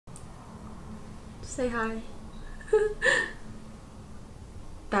Say hi.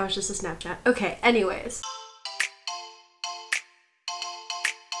 That was just a Snapchat. Okay, anyways.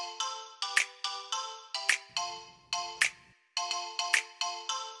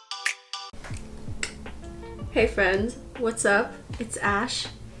 Hey friends, what's up? It's Ash.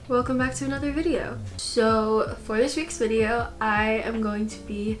 Welcome back to another video. So for this week's video, I am going to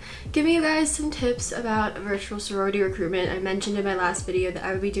be giving you guys some tips about virtual sorority recruitment. I mentioned in my last video that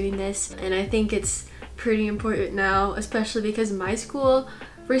I would be doing this, and I think it's pretty important now, especially because my school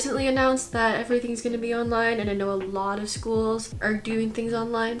recently announced that everything's going to be online, and I know a lot of schools are doing things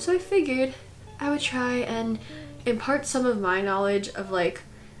online, so I figured I would try and impart some of my knowledge of like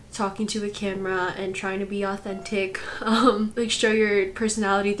talking to a camera and trying to be authentic, like show your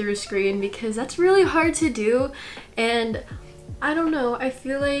personality through a screen, because that's really hard to do. And I don't know, I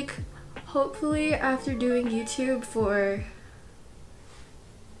feel like hopefully after doing YouTube for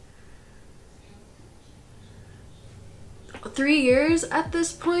three years at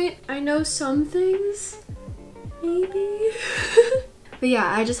this point, I know some things, maybe. But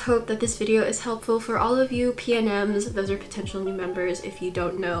yeah, I just hope that this video is helpful for all of you PNMs, those are potential new members if you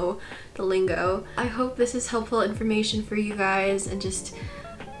don't know the lingo. I hope this is helpful information for you guys, and just,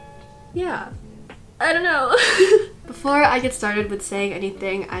 yeah, I don't know. Before I get started with saying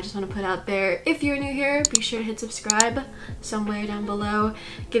anything, I just want to put out there, if you're new here, be sure to hit subscribe somewhere down below.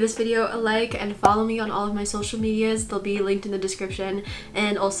 Give this video a like and follow me on all of my social medias. They'll be linked in the description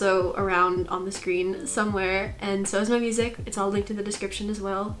and also around on the screen somewhere. And so is my music. It's all linked in the description as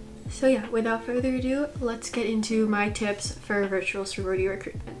well. So yeah, without further ado, let's get into my tips for virtual sorority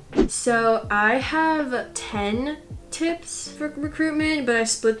recruitment. So I have 10 tips for recruitment, but I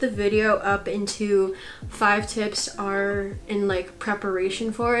split the video up into 5 tips are in like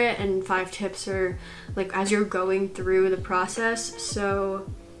preparation for it, and 5 tips are like as you're going through the process. So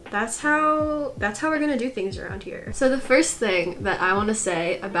that's how we're gonna do things around here. So the first thing that I want to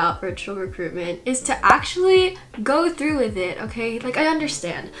say about virtual recruitment is to actually go through with it, okay? Like I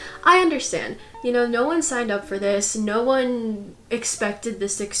understand, you know, no one signed up for this, no one expected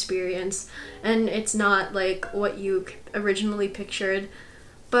this experience, and it's not like what you originally pictured,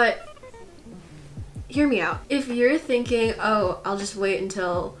 but hear me out. If you're thinking, oh, I'll just wait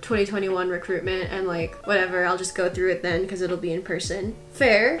until 2021 recruitment and like whatever, I'll just go through it then because it'll be in person.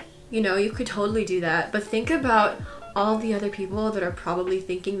 Fair, you know, you could totally do that, but think about all the other people that are probably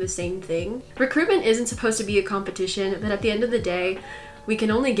thinking the same thing. Recruitment isn't supposed to be a competition, but at the end of the day, we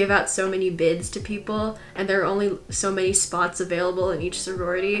can only give out so many bids to people, and there are only so many spots available in each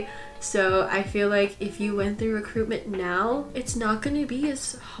sorority. So I feel like if you went through recruitment now, it's not going to be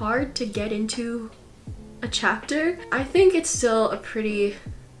as hard to get into a chapter. I think it's still a pretty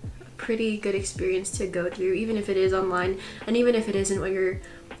good experience to go through, even if it is online and even if it isn't what you're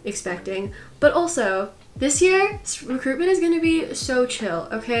expecting. But also, this year recruitment is going to be so chill,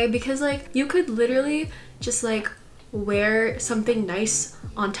 okay? Because like you could literally just like wear something nice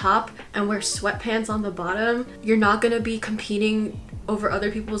on top and wear sweatpants on the bottom. You're not going to be competing over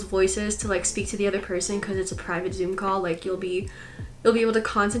other people's voices to like speak to the other person because it's a private Zoom call. Like you'll be able to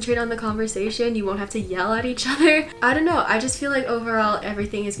concentrate on the conversation. You won't have to yell at each other. I don't know, I just feel like overall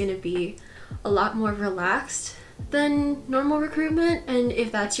everything is going to be a lot more relaxed than normal recruitment, and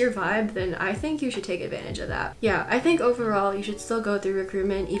if that's your vibe, then I think you should take advantage of that. Yeah, I think overall you should still go through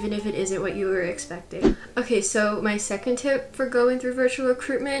recruitment even if it isn't what you were expecting. Okay, so my second tip for going through virtual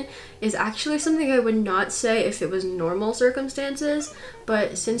recruitment is actually something I would not say if it was normal circumstances,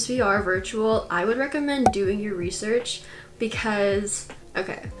 but since we are virtual, I would recommend doing your research. Because,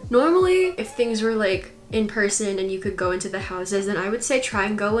 okay, normally if things were like in person and you could go into the houses, then I would say try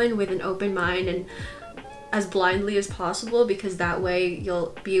and go in with an open mind and as blindly as possible, because that way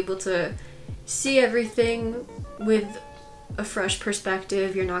you'll be able to see everything with a fresh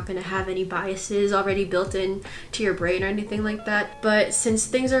perspective. You're not going to have any biases already built in to your brain or anything like that. But since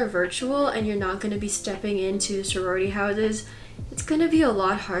things are virtual and you're not going to be stepping into the sorority houses, it's going to be a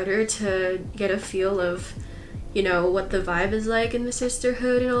lot harder to get a feel of, you know, what the vibe is like in the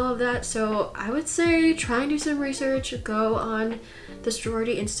sisterhood and all of that. So I would say try and do some research, go on the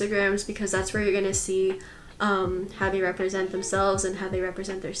sorority Instagrams, because that's where you're gonna see how they represent themselves and how they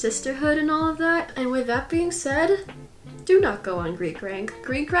represent their sisterhood and all of that. And with that being said, do not go on Greek Rank.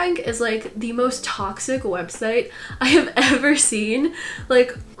 Greek Rank is like the most toxic website I have ever seen.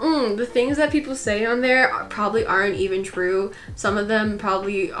 Like, the things that people say on there probably aren't even true. Some of them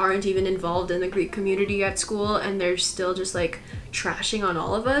probably aren't even involved in the Greek community at school, and they're still just like trashing on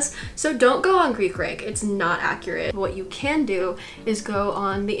all of us. So don't go on Greek Rank, it's not accurate. What you can do is go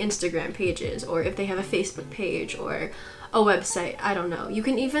on the Instagram pages, or if they have a Facebook page, or a website. I don't know. You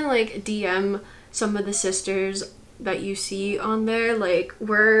can even like DM some of the sisters that you see on there. Like,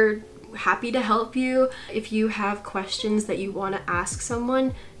 we're happy to help you. If you have questions that you want to ask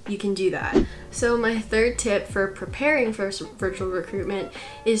someone, you can do that. So my third tip for preparing for virtual recruitment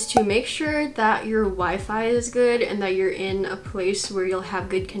is to make sure that your Wi-Fi is good and that you're in a place where you'll have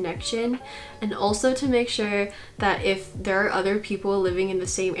good connection, and also to make sure that if there are other people living in the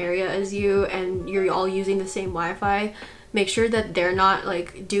same area as you and you're all using the same Wi-Fi, make sure that they're not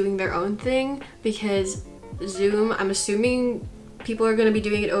like doing their own thing, because Zoom, I'm assuming people are going to be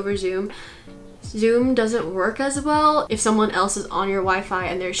doing it over Zoom. Zoom doesn't work as well if someone else is on your Wi-Fi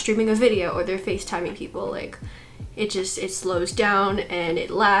and they're streaming a video or they're FaceTiming people. Like, it slows down and it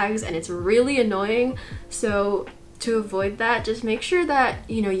lags and it's really annoying. So to avoid that, just make sure that,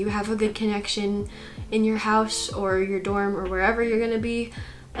 you know, you have a good connection in your house or your dorm or wherever you're gonna be,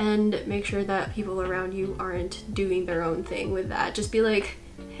 and make sure that people around you aren't doing their own thing with that. Just be like,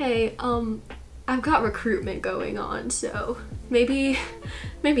 hey, I've got recruitment going on, so maybe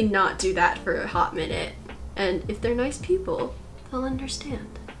not do that for a hot minute. And if they're nice people, they'll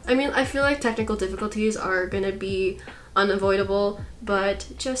understand. I mean, I feel like technical difficulties are gonna be unavoidable, but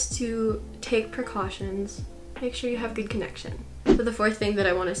just to take precautions, make sure you have good connection. So the fourth thing that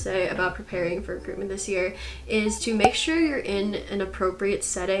I want to say about preparing for recruitment this year is to make sure you're in an appropriate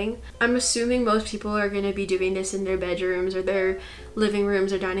setting. I'm assuming most people are going to be doing this in their bedrooms or their living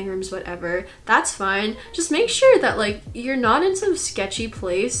rooms or dining rooms, whatever. That's fine. Just make sure that like you're not in some sketchy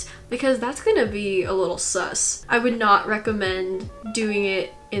place, because that's going to be a little sus. I would not recommend doing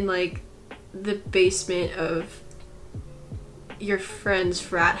it in like the basement of your friend's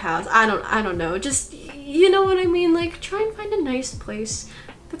frat house. I don't know, just, you know what I mean? Like, try and find a nice place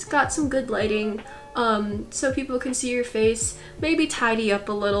that's got some good lighting, so people can see your face. Maybe tidy up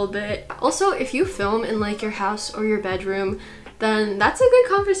a little bit. Also, if you film in like your house or your bedroom, then that's a good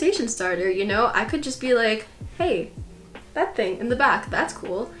conversation starter, you know? I could just be like, hey, that thing in the back, that's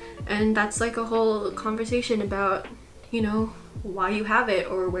cool. And that's like a whole conversation about, you know, why you have it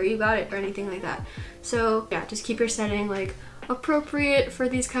or where you got it or anything like that. So yeah, just keep your setting like appropriate for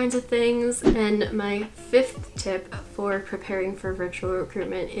these kinds of things. And my fifth tip for preparing for virtual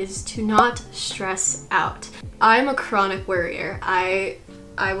recruitment is to not stress out. I'm a chronic worrier. I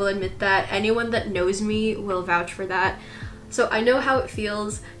will admit that. Anyone that knows me will vouch for that. So I know how it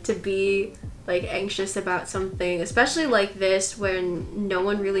feels to be like anxious about something, especially like this, when no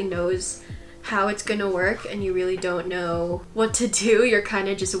one really knows how it's gonna work and you really don't know what to do. You're kind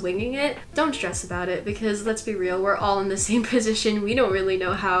of just winging it. Don't stress about it, because let's be real, we're all in the same position. We don't really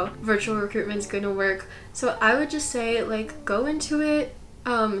know how virtual recruitment's gonna work. So I would just say, like, go into it,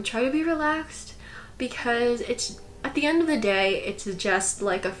 try to be relaxed, because it's, at the end of the day, it's just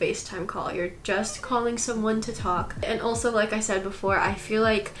like a FaceTime call. You're just calling someone to talk. And also, like I said before, I feel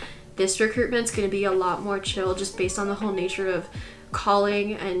like this recruitment's gonna be a lot more chill just based on the whole nature of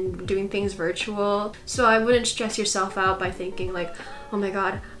calling and doing things virtual. So I wouldn't stress yourself out by thinking like, oh my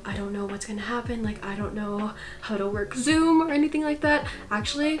god, I don't know what's gonna happen, like I don't know how to work Zoom or anything like that.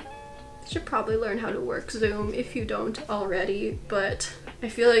 Actually, you should probably learn how to work Zoom if you don't already, but I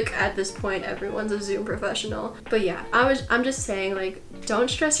feel like at this point everyone's a Zoom professional. But yeah, I'm just saying, like, don't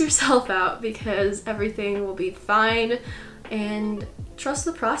stress yourself out, because everything will be fine, and trust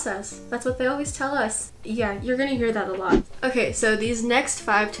the process. That's what they always tell us. Yeah, you're gonna hear that a lot. Okay, so these next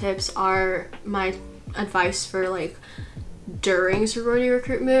 5 tips are my advice for like during sorority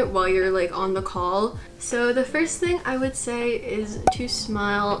recruitment while you're like on the call. So the first thing I would say is to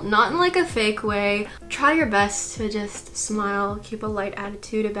smile, not in like a fake way. Try your best to just smile, keep a light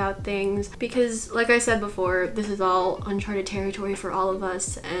attitude about things, because like I said before, this is all uncharted territory for all of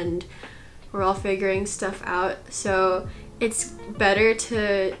us and we're all figuring stuff out. So it's better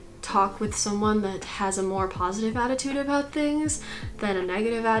to talk with someone that has a more positive attitude about things than a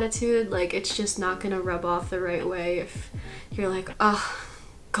negative attitude. Like, it's just not gonna rub off the right way if you're like, oh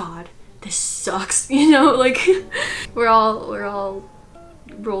god, this sucks, you know? Like, we're all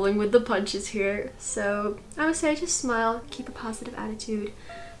rolling with the punches here. So I would say just smile, keep a positive attitude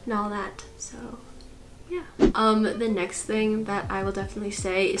and all that. So yeah. The next thing that I will definitely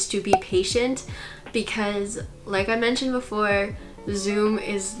say is to be patient, because like I mentioned before, Zoom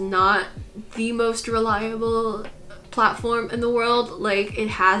is not the most reliable platform in the world. Like, it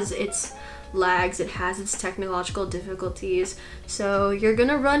has its lags, it has its technological difficulties, so you're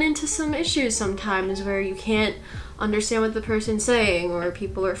gonna run into some issues sometimes where you can't understand what the person's saying, or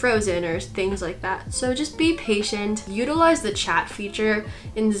people are frozen or things like that. So just be patient. Utilize the chat feature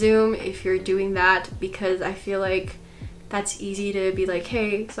in Zoom if you're doing that, because I feel like that's easy to be like,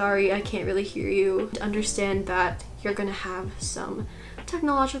 hey, sorry, I can't really hear you. Understand that you're gonna have some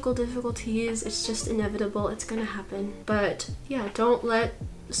technological difficulties. It's just inevitable, it's gonna happen. But yeah, don't let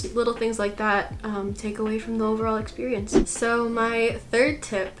little things like that take away from the overall experience. So my third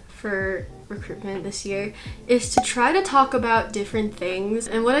tip for recruitment this year is to try to talk about different things.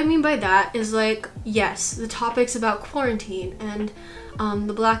 And what I mean by that is, like, yes, the topics about quarantine and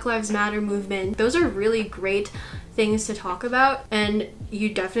the Black Lives Matter movement, those are really great things to talk about, and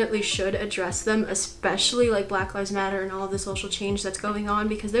you definitely should address them, especially like Black Lives Matter and all of the social change that's going on,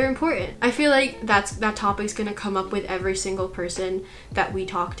 because they're important. I feel like that topic's gonna come up with every single person that we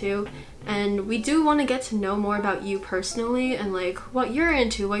talk to, and we do want to get to know more about you personally and like what you're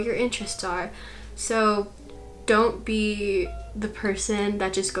into, what your interests are. So don't be the person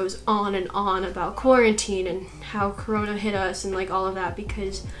that just goes on and on about quarantine and how Corona hit us and like all of that,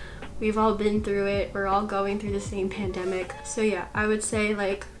 because we've all been through it. We're all going through the same pandemic. So yeah, I would say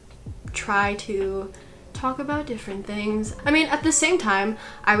like try to talk about different things. I mean, at the same time,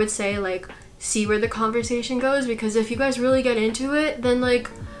 I would say like see where the conversation goes, because if you guys really get into it, then like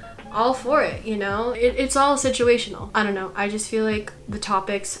all for it, you know? It's all situational. I don't know. I just feel like the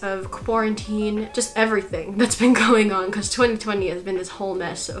topics of quarantine, just everything that's been going on, because 2020 has been this whole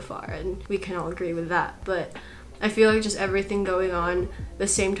mess so far, and we can all agree with that. But I feel like just everything going on, the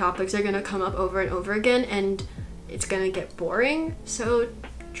same topics are gonna come up over and over again, and it's gonna get boring. So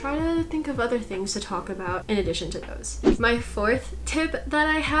try to think of other things to talk about in addition to those. My fourth tip that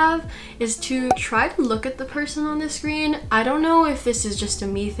I have is to try to look at the person on the screen. I don't know if this is just a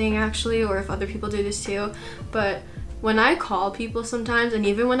me thing actually, or if other people do this too, but when I call people sometimes, and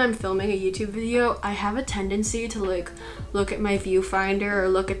even when I'm filming a YouTube video, I have a tendency to like look at my viewfinder or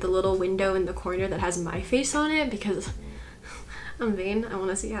look at the little window in the corner that has my face on it, because I'm vain. I want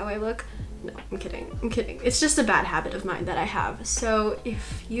to see how I look. No, I'm kidding. I'm kidding. It's just a bad habit of mine that I have. So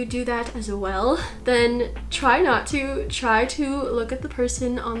if you do that as well, then try not to. Try to look at the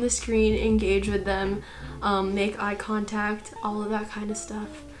person on the screen, engage with them, make eye contact, all of that kind of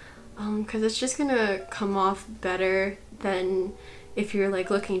stuff. Because it's just gonna come off better than if you're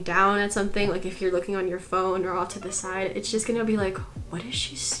like looking down at something, like if you're looking on your phone or off to the side. It's just gonna be like, what is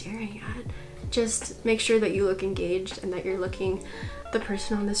she staring at? Just make sure that you look engaged and that you're looking the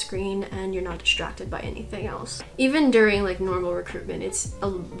person on the screen and you're not distracted by anything else. Even during like normal recruitment, it's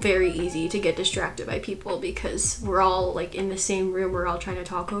very easy to get distracted by people because we're all like in the same room, we're all trying to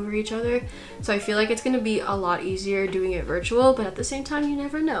talk over each other. So I feel like it's gonna be a lot easier doing it virtual, but at the same time, you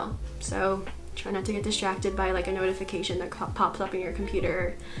never know. So try not to get distracted by like a notification that pops up in your computer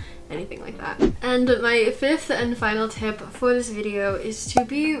or anything like that. And my fifth and final tip for this video is to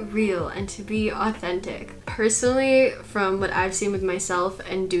be real and to be authentic. Personally, from what I've seen with myself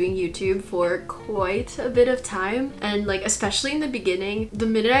and doing YouTube for quite a bit of time, and like especially in the beginning, the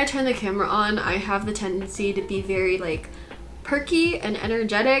minute I turn the camera on, I have the tendency to be very like perky and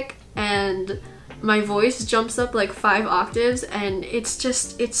energetic, and my voice jumps up like 5 octaves, and it's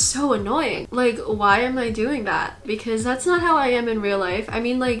so annoying. Like, why am I doing that? Because that's not how I am in real life. I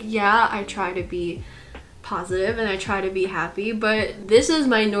mean, like, yeah, I try to be positive and I try to be happy, but this is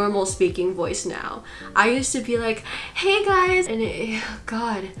my normal speaking voice now. I used to be like, hey guys, and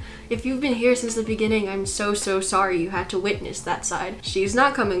God, if you've been here since the beginning, I'm so sorry you had to witness that side. She's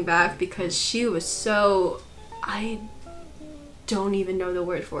not coming back because she was so, I don't even know the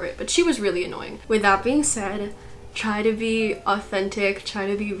word for it, but she was really annoying. With that being said, try to be authentic, try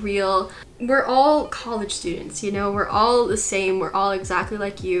to be real. We're all college students, you know, we're all the same, we're all exactly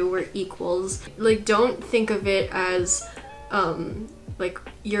like you, we're equals. Like, don't think of it as like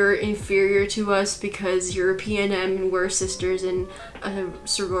you're inferior to us because you're a PNM and we're sisters in a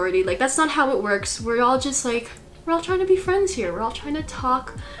sorority. Like, that's not how it works. We're all just like, we're all trying to be friends here. We're all trying to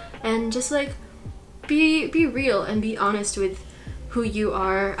talk and just like be real and be honest with who you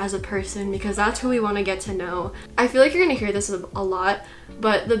are as a person, because that's who we want to get to know. I feel like you're gonna hear this a lot,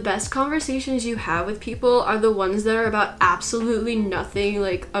 but the best conversations you have with people are the ones that are about absolutely nothing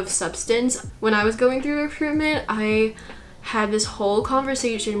like of substance. When I was going through recruitment, I had this whole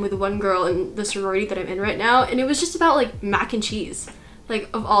conversation with one girl in the sorority that I'm in right now, and it was just about like mac and cheese. Like,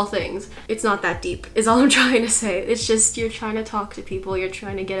 of all things. It's not that deep, is all I'm trying to say. It's just you're trying to talk to people, you're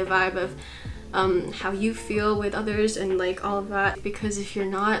trying to get a vibe of how you feel with others and like all of that, because if you're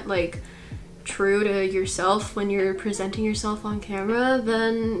not like true to yourself when you're presenting yourself on camera,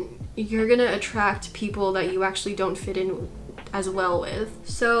 then you're gonna attract people that you actually don't fit in as well with.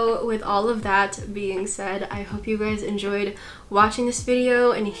 So with all of that being said, I hope you guys enjoyed watching this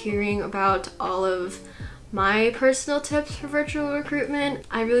video and hearing about all of my personal tips for virtual recruitment.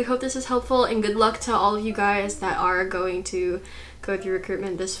 I really hope this is helpful, and good luck to all of you guys that are going to go through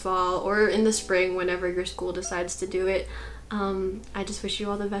recruitment this fall or in the spring whenever your school decides to do it. I just wish you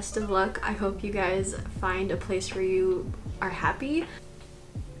all the best of luck. I hope you guys find a place where you are happy.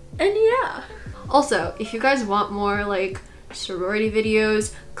 And yeah. Also, if you guys want more like sorority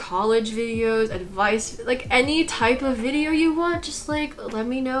videos, college videos, advice, like any type of video you want, just like let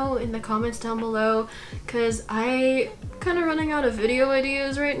me know in the comments down below, because I kind of running out of video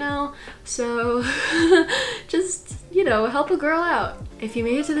ideas right now, so just, you know, help a girl out. If you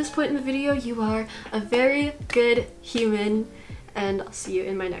made it to this point in the video, you are a very good human, and I'll see you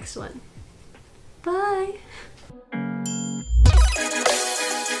in my next one. Bye!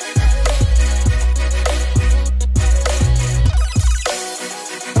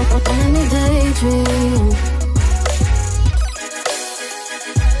 Daydream.